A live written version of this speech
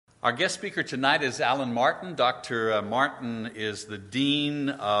Our guest speaker tonight is Alan Martin. Dr. Martin is the Dean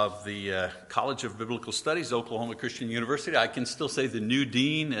of the College of Biblical Studies, Oklahoma Christian University. I can still say the new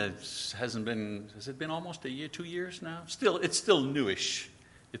Dean. Has it been almost a year, 2 years now? It's still newish.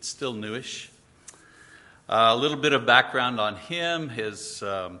 It's still newish. A little bit of background on him. His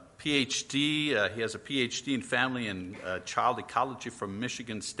PhD, he has a PhD in family and child ecology from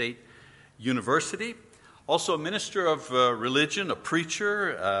Michigan State University. Also a minister of religion, a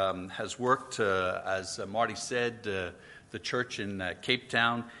preacher, has worked, as Marty said, the church in Cape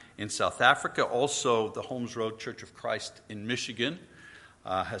Town in South Africa. Also the Holmes Road Church of Christ in Michigan,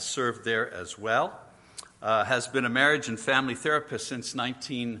 has served there as well. Has been a marriage and family therapist since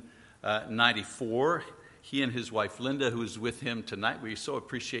 1994. He and his wife Linda, who is with him tonight, we so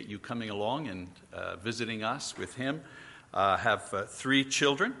appreciate you coming along and visiting us with him, have 3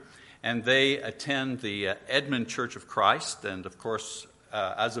 children. And they attend the Edmond Church of Christ. And, of course,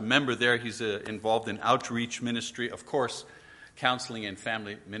 as a member there, he's involved in outreach ministry, of course, counseling and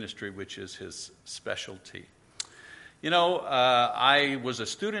family ministry, which is his specialty. You know, I was a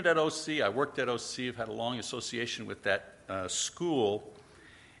student at OC. I worked at OC. I've had a long association with that school.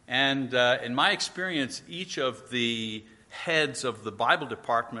 And in my experience, each of the heads of the Bible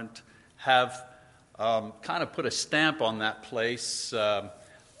department have kind of put a stamp on that place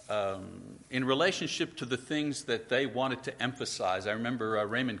in relationship to the things that they wanted to emphasize. I remember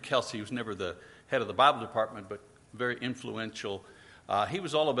Raymond Kelsey, who was never the head of the Bible department, but very influential. He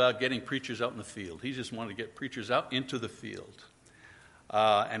was all about getting preachers out in the field. He just wanted to get preachers out into the field.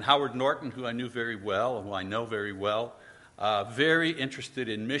 And Howard Norton, who I knew very well, who I know very well, very interested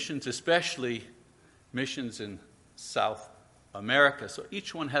in missions, especially missions in South America. So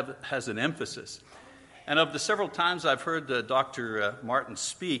each one has an emphasis. And of the several times I've heard Dr. Martin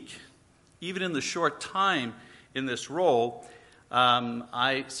speak, even in the short time in this role,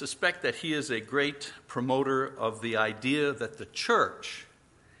 I suspect that he is a great promoter of the idea that the church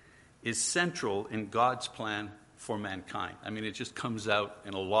is central in God's plan for mankind. I mean, it just comes out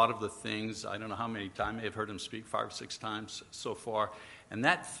in a lot of the things. I don't know how many times. I may have heard him speak 5 or 6 times so far. And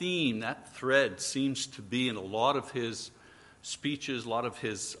that theme, that thread, seems to be in a lot of his speeches, a lot of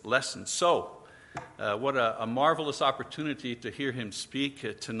his lessons. So, what a marvelous opportunity to hear him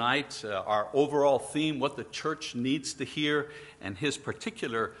speak tonight. Our overall theme, what the church needs to hear, and his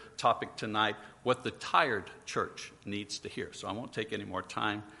particular topic tonight, what the tired church needs to hear. So I won't take any more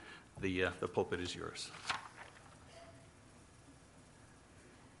time. The pulpit is yours.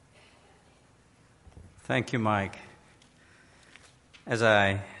 Thank you, Mike. As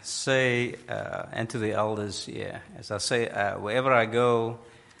I say, and to the elders here, as I say, wherever I go,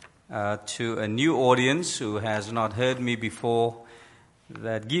 to a new audience who has not heard me before,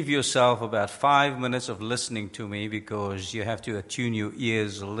 that give yourself about 5 minutes of listening to me, because you have to attune your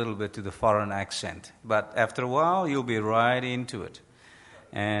ears a little bit to the foreign accent. But after a while, you'll be right into it,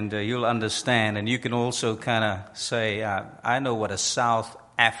 and you'll understand. And you can also kind of say, I know what a South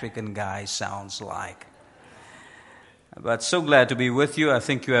African guy sounds like. But so glad to be with you. I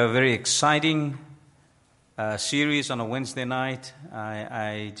think you have a very exciting series on a Wednesday night.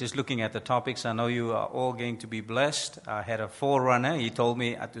 I just looking at the topics, I know you are all going to be blessed. I had a forerunner. He told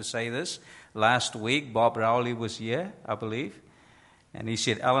me to say this. Last week, Bob Rowley was here, I believe. And he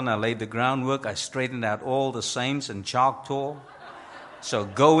said, Alan, I laid the groundwork. I straightened out all the saints in Choctaw. So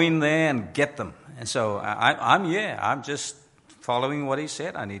go in there and get them. And so I'm here. I'm just following what he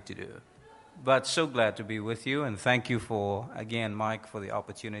said I need to do. But so glad to be with you. And thank you for, again, Mike, for the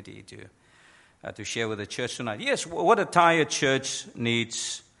opportunity to share with the church tonight. Yes, what a tired church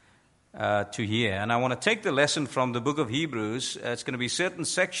needs to hear. And I want to take the lesson from the book of Hebrews. It's going to be certain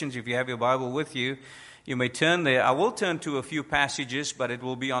sections. If you have your Bible with you, you may turn there. I will turn to a few passages, but it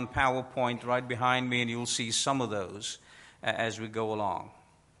will be on PowerPoint right behind me, and you'll see some of those as we go along.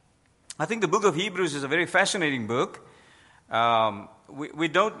 I think the book of Hebrews is a very fascinating book. We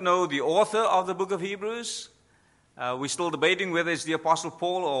don't know the author of the book of Hebrews. We're still debating whether it's the Apostle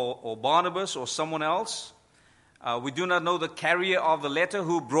Paul or Barnabas or someone else. We do not know the carrier of the letter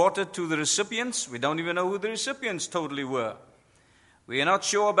who brought it to the recipients. We don't even know who the recipients totally were. We are not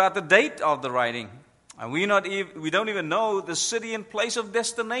sure about the date of the writing. And we don't even know the city and place of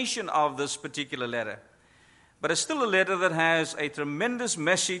destination of this particular letter. But it's still a letter that has a tremendous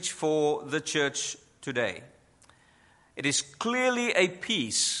message for the church today. It is clearly a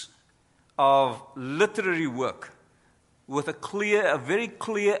piece of literary work with a very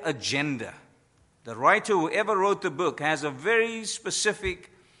clear agenda. The writer, whoever wrote the book, has a very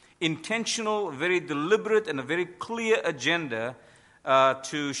specific, intentional, very deliberate, and a very clear agenda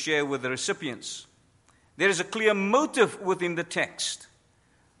to share with the recipients. There is a clear motive within the text.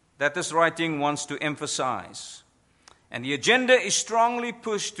 that this writing wants to emphasize. And the agenda is strongly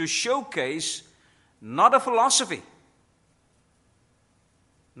pushed to showcase not a philosophy,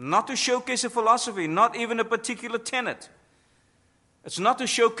 not to showcase a philosophy, not even a particular tenet. It's not to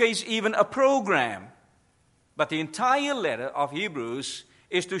showcase even a program, but the entire letter of Hebrews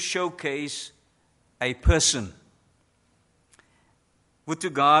is to showcase a person. Would to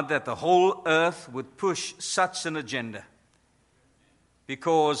God that the whole earth would push such an agenda,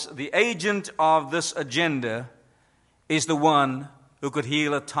 because the agent of this agenda is the one who could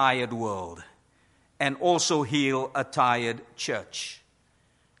heal a tired world and also heal a tired church.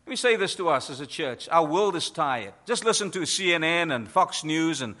 Let me say this to us as a church. Our world is tired. Just listen to CNN and Fox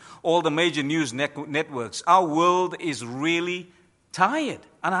News and all the major news networks. Our world is really tired,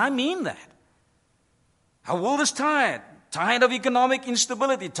 and I mean that. Our world is tired. Tired of economic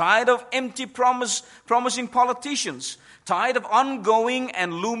instability, tired of empty promising politicians, tired of ongoing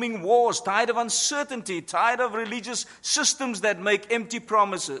and looming wars, tired of uncertainty, tired of religious systems that make empty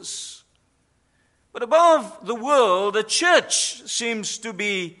promises. But above the world, the church seems to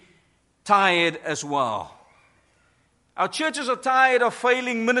be tired as well. Our churches are tired of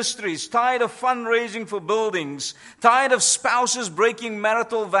failing ministries, tired of fundraising for buildings, tired of spouses breaking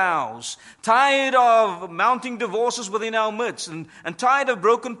marital vows, tired of mounting divorces within our midst, and tired of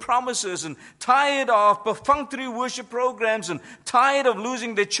broken promises, and tired of perfunctory worship programs, and tired of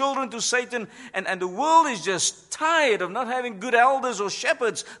losing their children to Satan. And the world is just tired of not having good elders or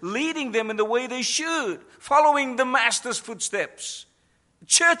shepherds leading them in the way they should, following the Master's footsteps. The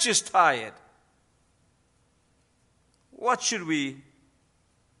church is tired. What should we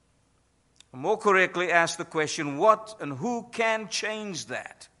more correctly ask the question, what and who can change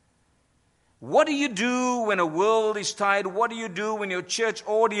that? What do you do when a world is tired? What do you do when your church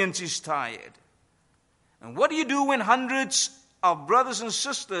audience is tired? And what do you do when hundreds of brothers and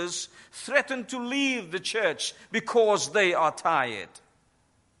sisters threaten to leave the church because they are tired?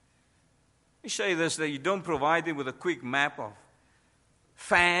 Let me say this, that you don't provide them with a quick map of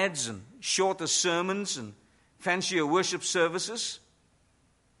fads and shorter sermons and fancier worship services.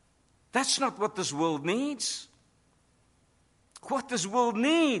 That's not what this world needs. What this world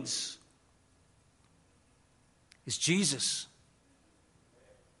needs is Jesus.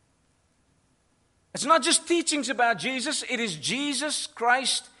 It's not just teachings about Jesus, it is Jesus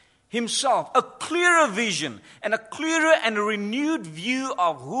Christ Himself. A clearer vision and a clearer and a renewed view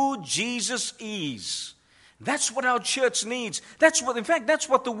of who Jesus is. That's what our church needs. That's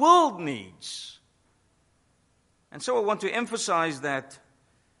what the world needs. And so I want to emphasize that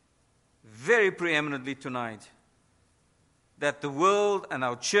very preeminently tonight, that the world and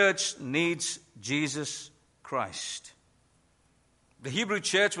our church needs Jesus Christ. The Hebrew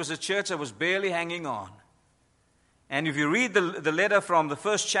church was a church that was barely hanging on. And if you read the letter from the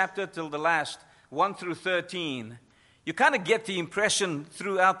first chapter till the last, 1 through 13, you kind of get the impression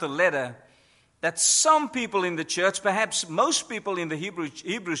throughout the letter that some people in the church, perhaps most people in the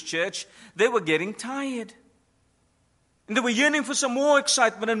Hebrews church, they were getting tired. And they were yearning for some more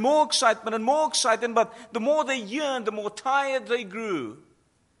excitement and more excitement and more excitement, but the more they yearned, the more tired they grew.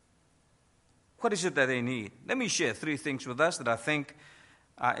 What is it that they need? Let me share 3 things with us that I think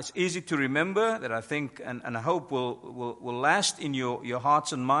it's easy to remember, that I think and I hope will last in your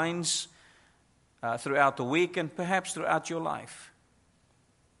hearts and minds throughout the week and perhaps throughout your life.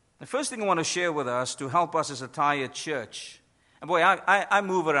 The first thing I want to share with us to help us as a tired church, and boy, I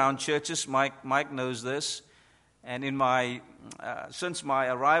move around churches. Mike knows this. And since my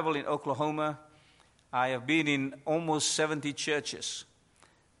arrival in Oklahoma, I have been in almost 70 churches,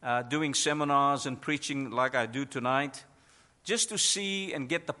 doing seminars and preaching like I do tonight, just to see and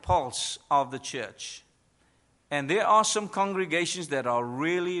get the pulse of the church. And there are some congregations that are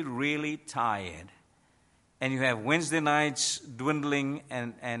really, really tired. And you have Wednesday nights dwindling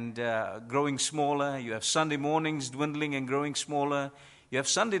and growing smaller. You have Sunday mornings dwindling and growing smaller. You have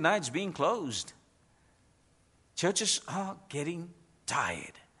Sunday nights being closed. Churches are getting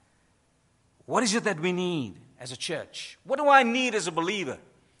tired. What is it that we need as a church? What do I need as a believer?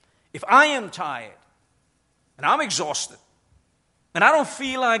 If I am tired and I'm exhausted and I don't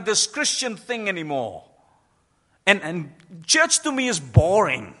feel like this Christian thing anymore, and church to me is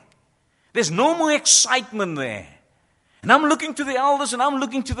boring. There's no more excitement there. And I'm looking to the elders and I'm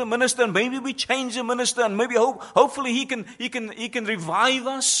looking to the minister, and maybe we change the minister, and maybe hopefully he can revive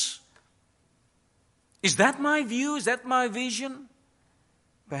us. Is that my view? Is that my vision?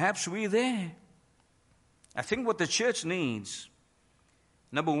 Perhaps we're there. I think what the church needs,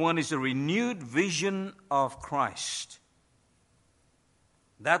 number one, is a renewed vision of Christ.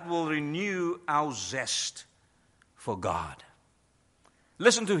 That will renew our zest for God.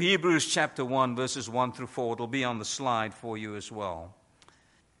 Listen to Hebrews chapter 1, verses 1 through 4. It'll be on the slide for you as well.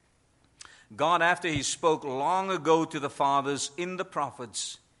 God, after He spoke long ago to the fathers in the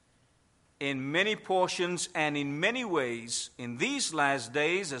prophets, in many portions and in many ways, in these last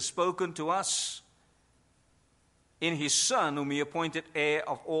days has spoken to us in His Son, whom He appointed heir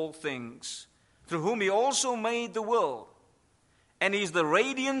of all things, through whom He also made the world. And He is the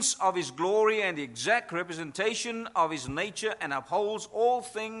radiance of His glory and the exact representation of His nature, and upholds all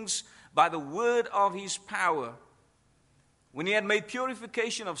things by the word of His power. When He had made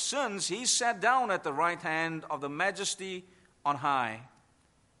purification of sins, He sat down at the right hand of the Majesty on high,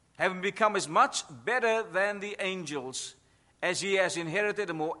 having become as much better than the angels, as He has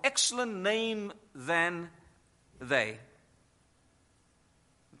inherited a more excellent name than they.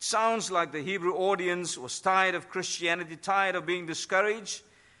 It sounds like the Hebrew audience was tired of Christianity, tired of being discouraged,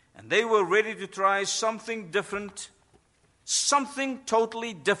 and they were ready to try something different, something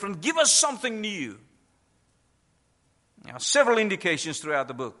totally different. Give us something new. There are several indications throughout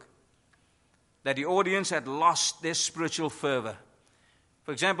the book that the audience had lost their spiritual fervor.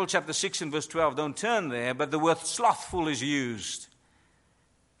 For example, chapter 6 and verse 12, don't turn there, but the word slothful is used.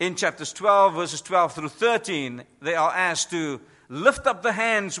 In chapters 12, verses 12 through 13, they are asked to lift up the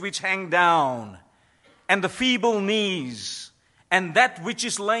hands which hang down, and the feeble knees, and that which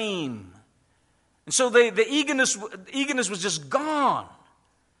is lame. And so the eagerness was just gone.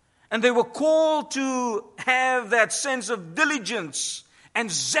 And they were called to have that sense of diligence and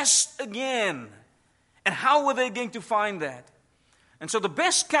zest again. And how were they going to find that? And so the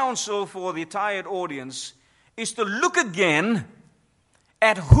best counsel for the tired audience is to look again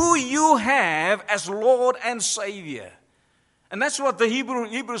at who you have as Lord and Savior. And that's what the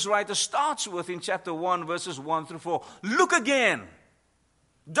Hebrews writer starts with in chapter 1, verses 1 through 4. Look again.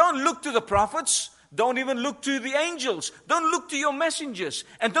 Don't look to the prophets. Don't even look to the angels. Don't look to your messengers.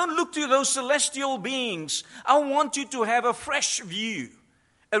 And don't look to those celestial beings. I want you to have a fresh view,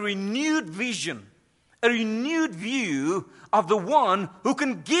 a renewed vision, a renewed view of the one who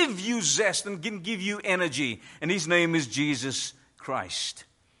can give you zest and can give you energy. And His name is Jesus Christ.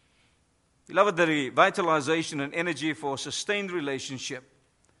 Beloved, the revitalization and energy for a sustained relationship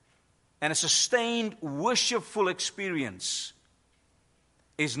and a sustained worshipful experience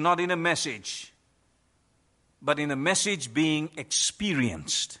is not in a message, but in a message being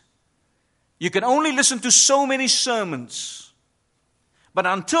experienced. You can only listen to so many sermons, but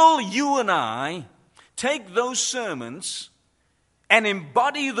until you and I take those sermons and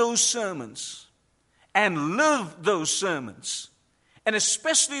embody those sermons and live those sermons, and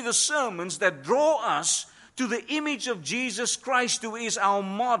especially the sermons that draw us to the image of Jesus Christ, who is our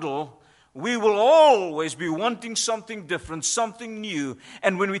model, we will always be wanting something different, something new.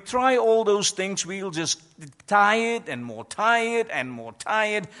 And when we try all those things, we'll just get tired and more tired and more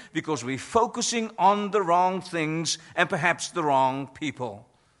tired because we're focusing on the wrong things and perhaps the wrong people.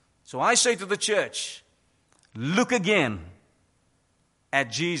 So I say to the church, look again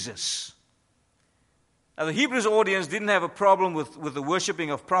at Jesus. Now, the Hebrews audience didn't have a problem with the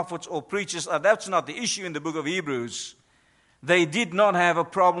worshiping of prophets or preachers. That's not the issue in the book of Hebrews. They did not have a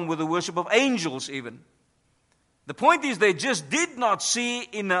problem with the worship of angels even. The point is they just did not see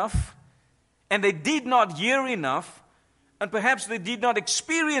enough, and they did not hear enough, and perhaps they did not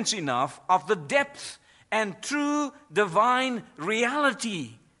experience enough of the depth and true divine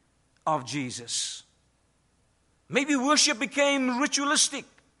reality of Jesus. Maybe worship became ritualistic,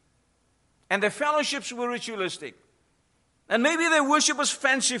 and their fellowships were ritualistic. And maybe their worship was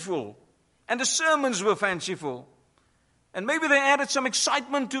fanciful, and the sermons were fanciful. And maybe they added some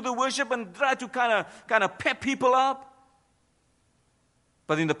excitement to the worship and tried to kind of pep people up.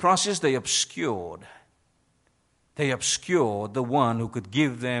 But in the process, they obscured the one who could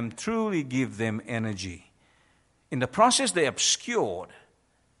truly give them energy. In the process, they obscured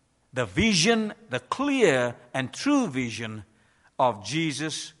the vision, the clear and true vision of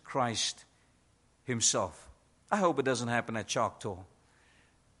Jesus Christ Himself. I hope it doesn't happen at Choctaw.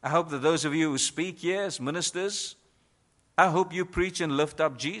 I hope that those of you who speak here as ministers, I hope you preach and lift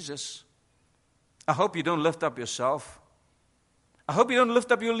up Jesus. I hope you don't lift up yourself. I hope you don't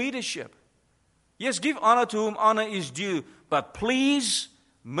lift up your leadership. Yes, give honor to whom honor is due, but please,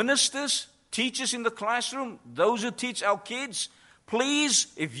 ministers, teachers in the classroom, those who teach our kids, please,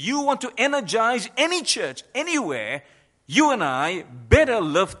 if you want to energize any church, anywhere, you and I better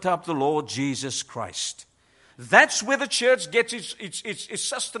lift up the Lord Jesus Christ. That's where the church gets its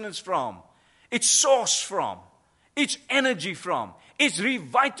sustenance from, its source from, its energy from, its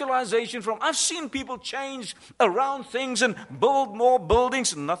revitalization from. I've seen people change around things and build more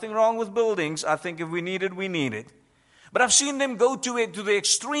buildings. Nothing wrong with buildings. I think if we need it, we need it. But I've seen them go to the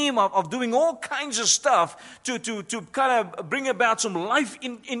extreme of doing all kinds of stuff to kind of bring about some life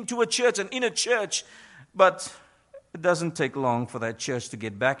into a church and in a church. But it doesn't take long for that church to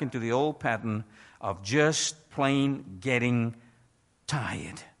get back into the old pattern of just plain getting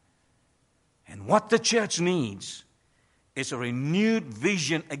tired. And what the church needs is a renewed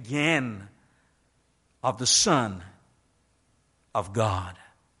vision again of the Son of God,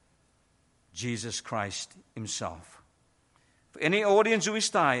 Jesus Christ Himself. For any audience who is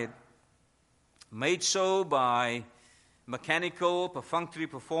tired, made so by mechanical, perfunctory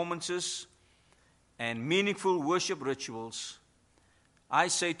performances and meaningful worship rituals, I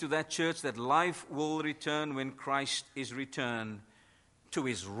say to that church that life will return when Christ is returned to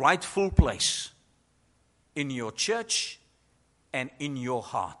His rightful place in your church and in your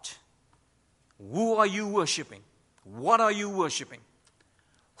heart. Who are you worshiping? What are you worshiping?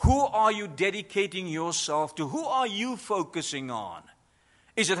 Who are you dedicating yourself to? Who are you focusing on?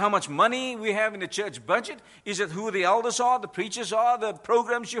 Is it how much money we have in the church budget? Is it who the elders are, the preachers are, the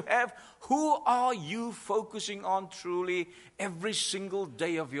programs you have? Who are you focusing on truly every single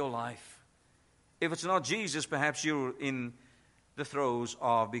day of your life? If it's not Jesus, perhaps you're in the throes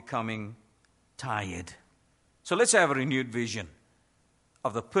of becoming tired. So let's have a renewed vision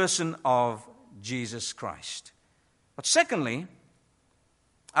of the person of Jesus Christ. But secondly,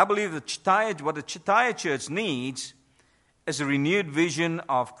 I believe what the tired church needs is a renewed vision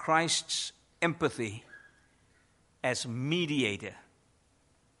of Christ's empathy as mediator.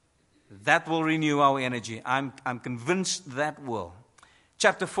 That will renew our energy. I'm convinced that will.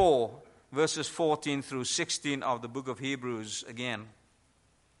 Chapter 4, verses 14 through 16 of the book of Hebrews again.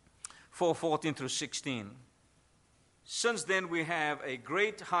 4:14 through 16. Since then we have a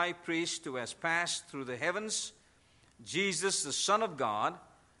great high priest who has passed through the heavens, Jesus, the Son of God.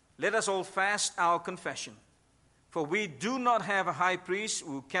 Let us hold fast our confession. For we do not have a high priest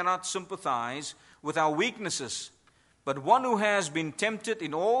who cannot sympathize with our weaknesses, but one who has been tempted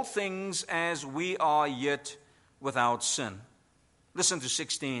in all things as we are, yet without sin. Listen to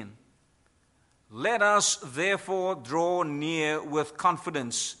 16. Let us therefore draw near with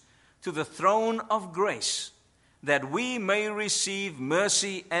confidence to the throne of grace, that we may receive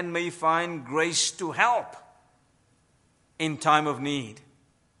mercy and may find grace to help in time of need.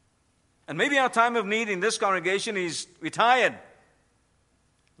 And maybe our time of need in this congregation is we're tired.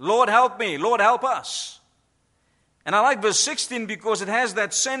 Lord, help me. Lord, help us. And I like verse 16 because it has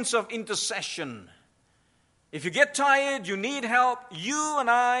that sense of intercession. If you get tired, you need help, you and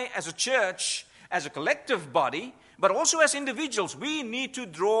I as a church, as a collective body, but also as individuals, we need to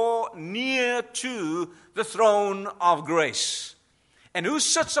draw near to the throne of grace. And who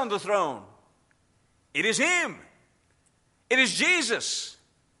sits on the throne? It is Him. It is Jesus.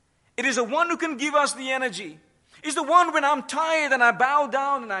 It is the one who can give us the energy. It's the one when I'm tired and I bow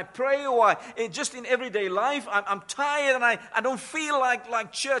down and I pray, or just in everyday life, I'm tired and I don't feel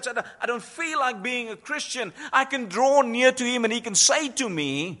like church. I don't feel like being a Christian. I can draw near to Him and He can say to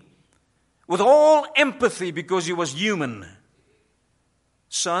me, with all empathy because He was human,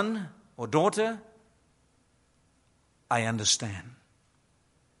 son or daughter, I understand.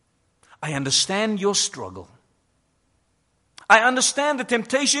 I understand your struggle. I understand the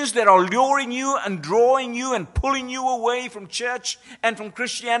temptations that are luring you and drawing you and pulling you away from church and from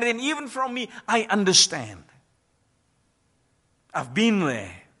Christianity and even from me. I understand. I've been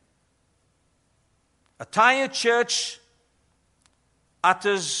there. A tired church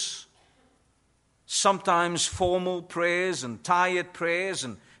utters sometimes formal prayers and tired prayers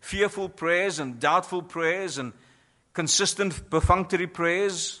and fearful prayers and doubtful prayers and consistent perfunctory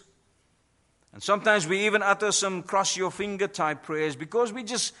prayers. And sometimes we even utter some cross your finger type prayers because we're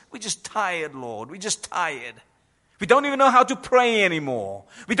just tired, Lord. We're just tired. We don't even know how to pray anymore.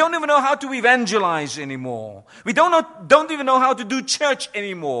 We don't even know how to evangelize anymore. We don't even know how to do church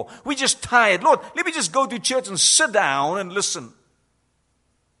anymore. We're just tired. Lord, let me just go to church and sit down and listen.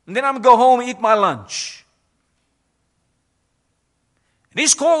 And then I'm going to go home and eat my lunch. And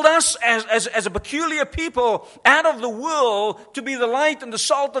He's called us as a peculiar people out of the world to be the light and the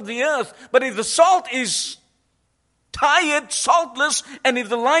salt of the earth. But if the salt is tired, saltless, and if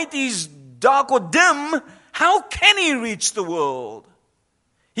the light is dark or dim, how can He reach the world?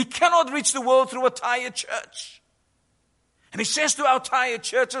 He cannot reach the world through a tired church. And He says to our tired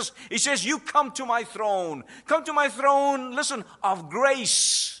churches, He says, you come to my throne. Come to my throne, listen, of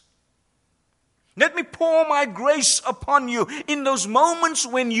grace. Let me pour my grace upon you in those moments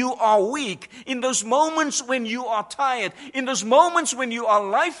when you are weak, in those moments when you are tired, in those moments when you are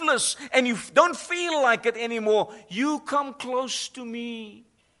lifeless and you don't feel like it anymore. You come close to me.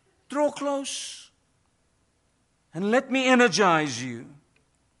 Draw close. And let me energize you.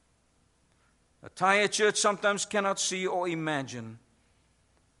 A tired church sometimes cannot see or imagine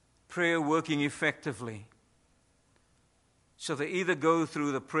prayer working effectively. So they either go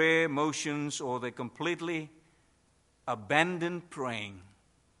through the prayer motions or they completely abandon praying.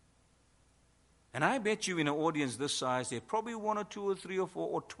 And I bet you in an audience this size, there are probably 1 or 2 or 3 or 4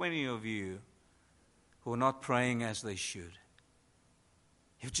 or 20 of you who are not praying as they should.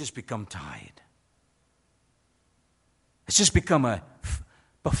 You've just become tired. It's just become a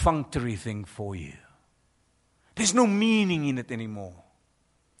perfunctory thing for you. There's no meaning in it anymore.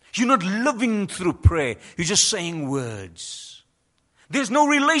 You're not living through prayer. You're just saying words. There's no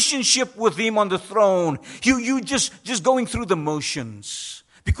relationship with Him on the throne. You just going through the motions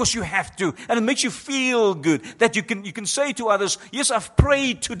because you have to, and it makes you feel good that you can say to others, "Yes, I've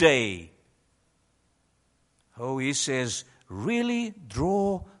prayed today." Oh, He says, really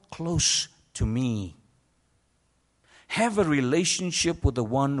draw close to me. Have a relationship with the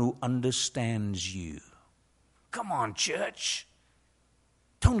one who understands you. Come on, church.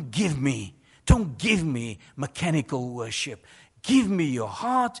 Don't give me mechanical worship. Give me your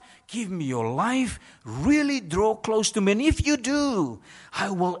heart. Give me your life. Really draw close to me. And if you do,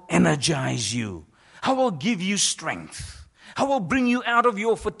 I will energize you. I will give you strength. I will bring you out of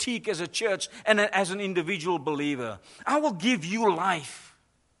your fatigue as a church and as an individual believer. I will give you life.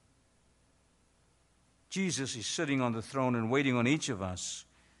 Jesus is sitting on the throne and waiting on each of us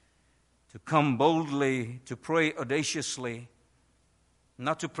to come boldly, to pray audaciously,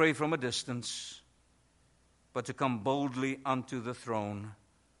 not to pray from a distance, but to come boldly unto the throne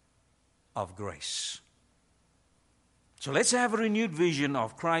of grace. So let's have a renewed vision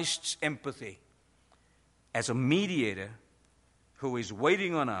of Christ's empathy as a mediator who is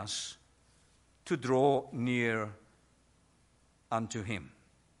waiting on us to draw near unto Him.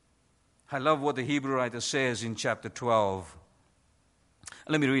 I love what the Hebrew writer says in chapter 12.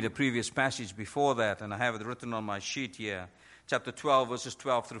 Let me read a previous passage before that, and I have it written on my sheet here. Chapter 12, verses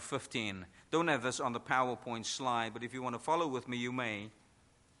 12 through 15. Don't have this on the PowerPoint slide, but if you want to follow with me, you may.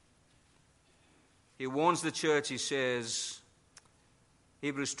 He warns the church, he says,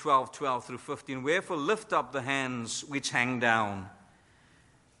 Hebrews 12, 12 through 15, "Wherefore lift up the hands which hang down,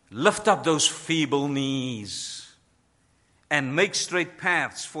 lift up those feeble knees, and make straight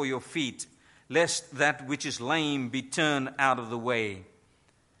paths for your feet, lest that which is lame be turned out of the way."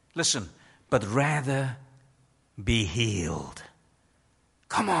 Listen, but rather be healed.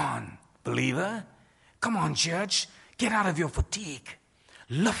 Come on, believer. Come on, church. Get out of your fatigue.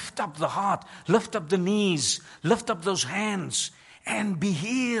 Lift up the heart. Lift up the knees. Lift up those hands and be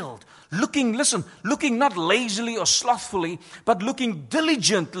healed. Looking not lazily or slothfully, but looking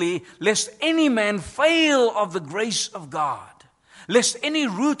diligently, lest any man fail of the grace of God. Lest any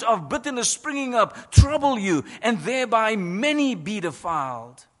root of bitterness springing up trouble you, and thereby many be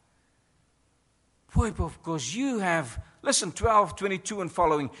defiled. Boy, of course, you have, 12, 22 and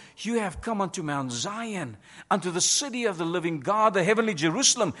following, you have come unto Mount Zion, unto the city of the living God, the heavenly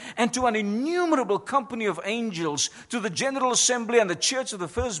Jerusalem, and to an innumerable company of angels, to the general assembly and the church of the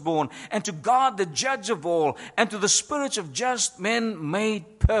firstborn, and to God, the judge of all, and to the spirits of just men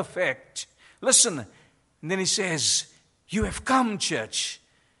made perfect. Listen, and then he says, you have come, church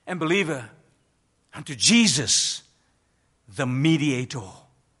and believer, unto Jesus, the mediator.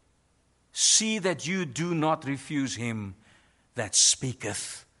 See that you do not refuse Him that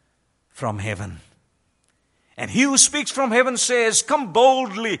speaketh from heaven. And He who speaks from heaven says, come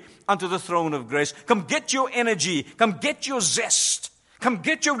boldly unto the throne of grace. Come get your energy. Come get your zest. Come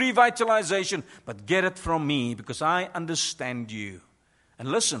get your revitalization. But get it from me, because I understand you. And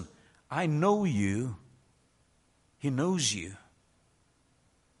listen, I know you. He knows you.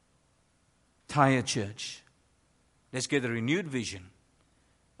 Tired church, let's get a renewed vision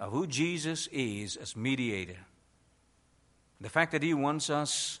of who Jesus is as mediator. The fact that He wants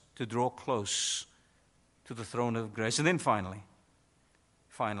us to draw close to the throne of grace. And then finally,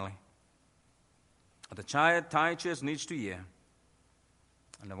 what the tired church needs to hear,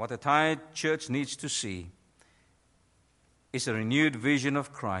 and what the tired church needs to see, is a renewed vision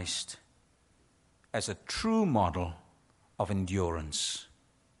of Christ as a true model of endurance.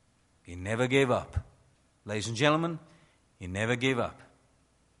 He never gave up. Ladies and gentlemen, He never gave up.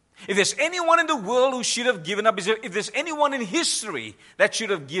 If there's anyone in the world who should have given up, if there's anyone in history that should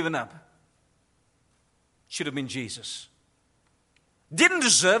have given up, it should have been Jesus. Didn't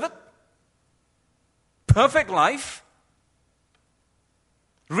deserve it. Perfect life.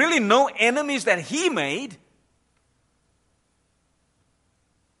 Really no enemies that He made.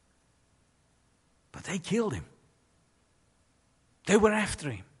 But they killed Him. They were after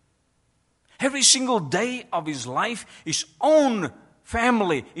Him. Every single day of his life, his own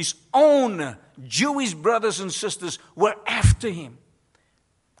family, his own Jewish brothers and sisters were after him.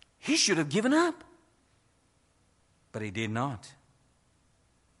 He should have given up. But he did not.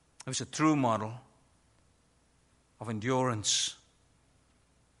 It was a true model of endurance.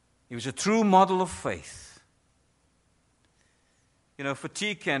 He was a true model of faith. You know,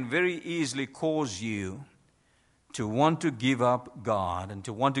 fatigue can very easily cause you to want to give up God and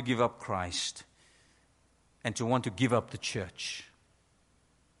to want to give up Christ and to want to give up the church.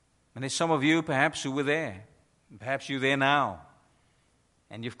 And there's some of you perhaps who were there. Perhaps you're there now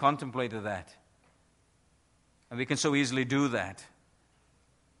and you've contemplated that. And we can so easily do that.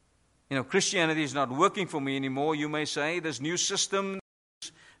 You know, Christianity is not working for me anymore. You may say, this new system,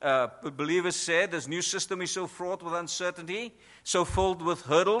 believers said, this new system is so fraught with uncertainty, so filled with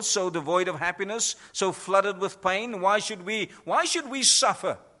hurdles, so devoid of happiness, so flooded with pain. Why should we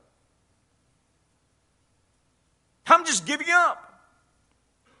suffer? I'm just giving up.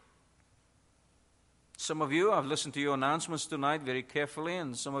 Some of you, I've listened to your announcements tonight very carefully,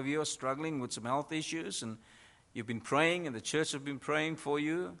 and some of you are struggling with some health issues, and you've been praying, and the church has been praying for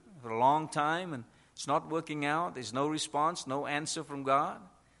you for a long time, and it's not working out. There's no response, no answer from God,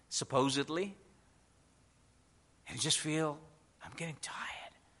 supposedly. And you just feel, I'm getting tired.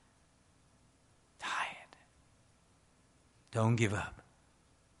 Don't give up.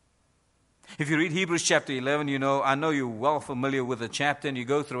 If you read Hebrews chapter 11, I know you're well familiar with the chapter, and you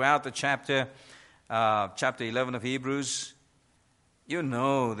go throughout the chapter 11 of Hebrews. You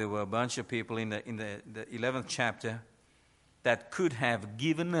know there were a bunch of people in the 11th chapter that could have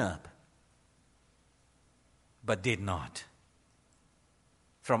given up, but did not.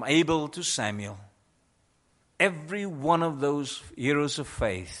 From Abel to Samuel, every one of those heroes of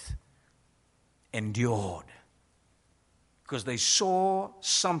faith endured because they saw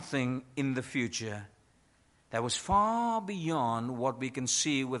something in the future that was far beyond what we can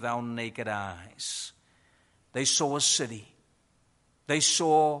see with our naked eyes. They saw a city. They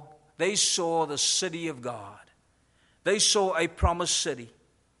saw the city of God. They saw a promised city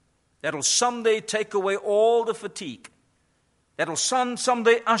that will someday take away all the fatigue, that will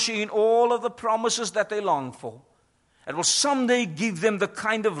someday usher in all of the promises that they long for, that will someday give them the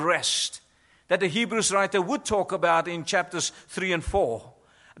kind of rest that the Hebrews writer would talk about in chapters 3 and 4,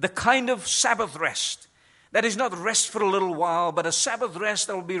 the kind of Sabbath rest that is not rest for a little while, but a Sabbath rest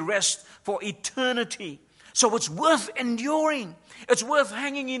that will be rest for eternity. So it's worth enduring. It's worth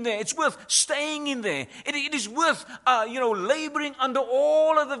hanging in there. It's worth staying in there. It is worth, laboring under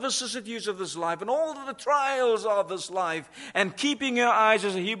all of the vicissitudes of this life and all of the trials of this life, and keeping your eyes,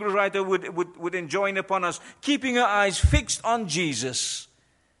 as a Hebrew writer would enjoin upon us, keeping your eyes fixed on Jesus,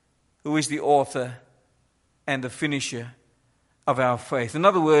 who is the author and the finisher of our faith. In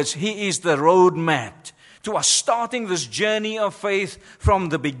other words, He is the roadmap to us starting this journey of faith from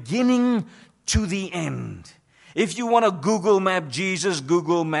the beginning to the end. If you want to Google map Jesus,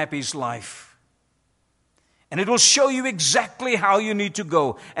 Google map His life. And it will show you exactly how you need to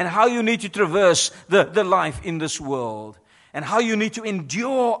go and how you need to traverse the life in this world and how you need to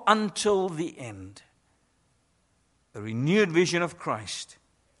endure until the end. A renewed vision of Christ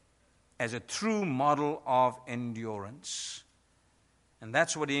as a true model of endurance. And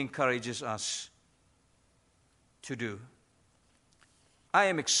that's what He encourages us to do. I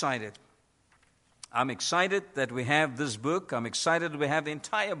am excited. I'm excited that we have this book. I'm excited that we have the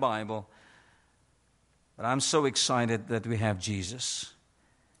entire Bible. But I'm so excited that we have Jesus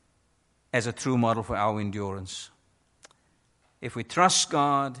as a true model for our endurance. If we trust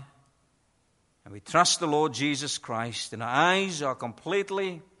God and we trust the Lord Jesus Christ and our eyes are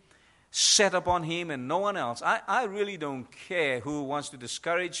completely set upon Him and no one else, I really don't care who wants to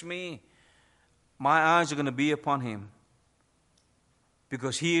discourage me. My eyes are going to be upon Him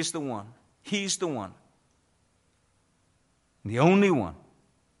because He is the one. He's the one, the only one,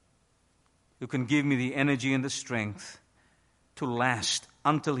 who can give me the energy and the strength to last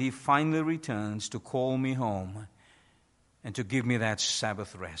until He finally returns to call me home and to give me that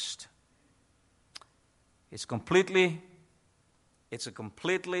Sabbath rest. It's a completely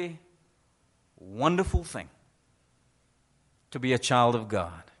wonderful thing to be a child of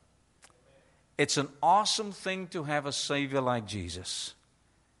God. It's an awesome thing to have a Savior like Jesus.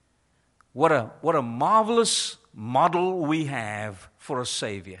 What a marvelous model we have for a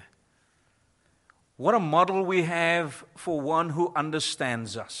Savior. What a model we have for one who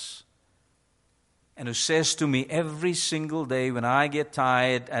understands us and who says to me every single day when I get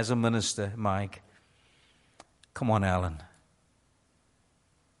tired as a minister, Mike, come on, Alan,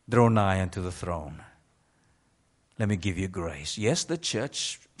 draw nigh unto the throne. let me give you grace. Yes, the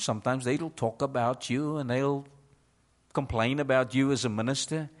church, sometimes they'll talk about you and they'll complain about you as a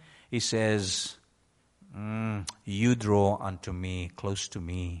minister. He says, you draw unto me, close to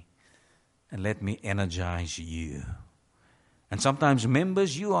me, and let me energize you. And sometimes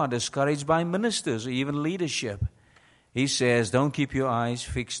members, you are discouraged by ministers or even leadership. He says, don't keep your eyes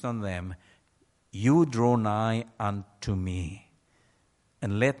fixed on them. You draw nigh unto me,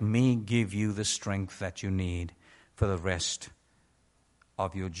 and let me give you the strength that you need for the rest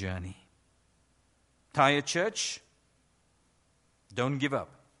of your journey. Tired church? Don't give up.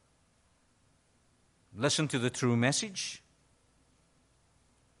 Listen to the true message.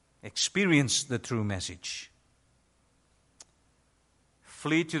 Experience the true message.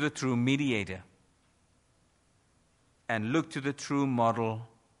 Flee to the true mediator. And look to the true model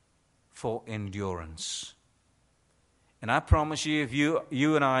for endurance. And I promise you, if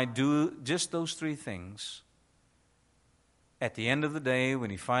you and I do just those three things, at the end of the day,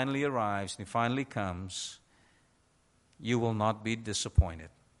 when He finally arrives and He finally comes, you will not be disappointed.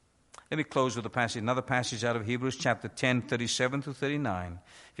 Let me close with another passage out of Hebrews chapter 10, 37 to 39.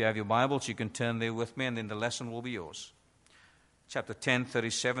 If you have your Bibles, you can turn there with me, and then the lesson will be yours. Chapter 10,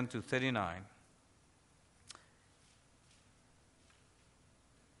 37 to 39.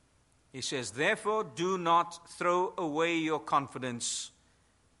 He says, therefore do not throw away your confidence,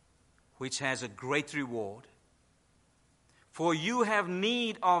 which has a great reward. For you have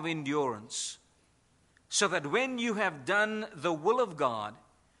need of endurance, so that when you have done the will of God,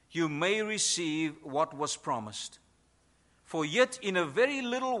 you may receive what was promised. For yet in a very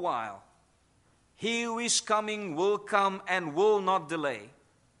little while, He who is coming will come and will not delay.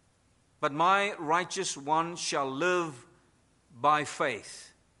 But my righteous one shall live by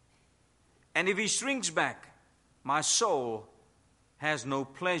faith. And if he shrinks back, my soul has no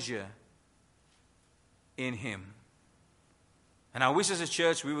pleasure in him. And I wish as a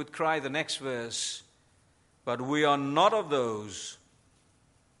church we would cry the next verse, but we are not of those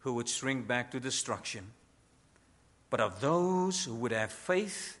who would shrink back to destruction, but of those who would have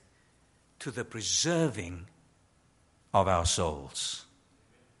faith to the preserving of our souls.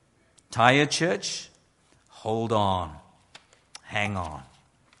 Tired church? Hold on. Hang on.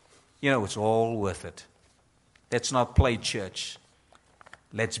 You know, it's all worth it. Let's not play church.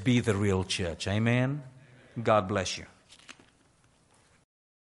 Let's be the real church. Amen? God bless you.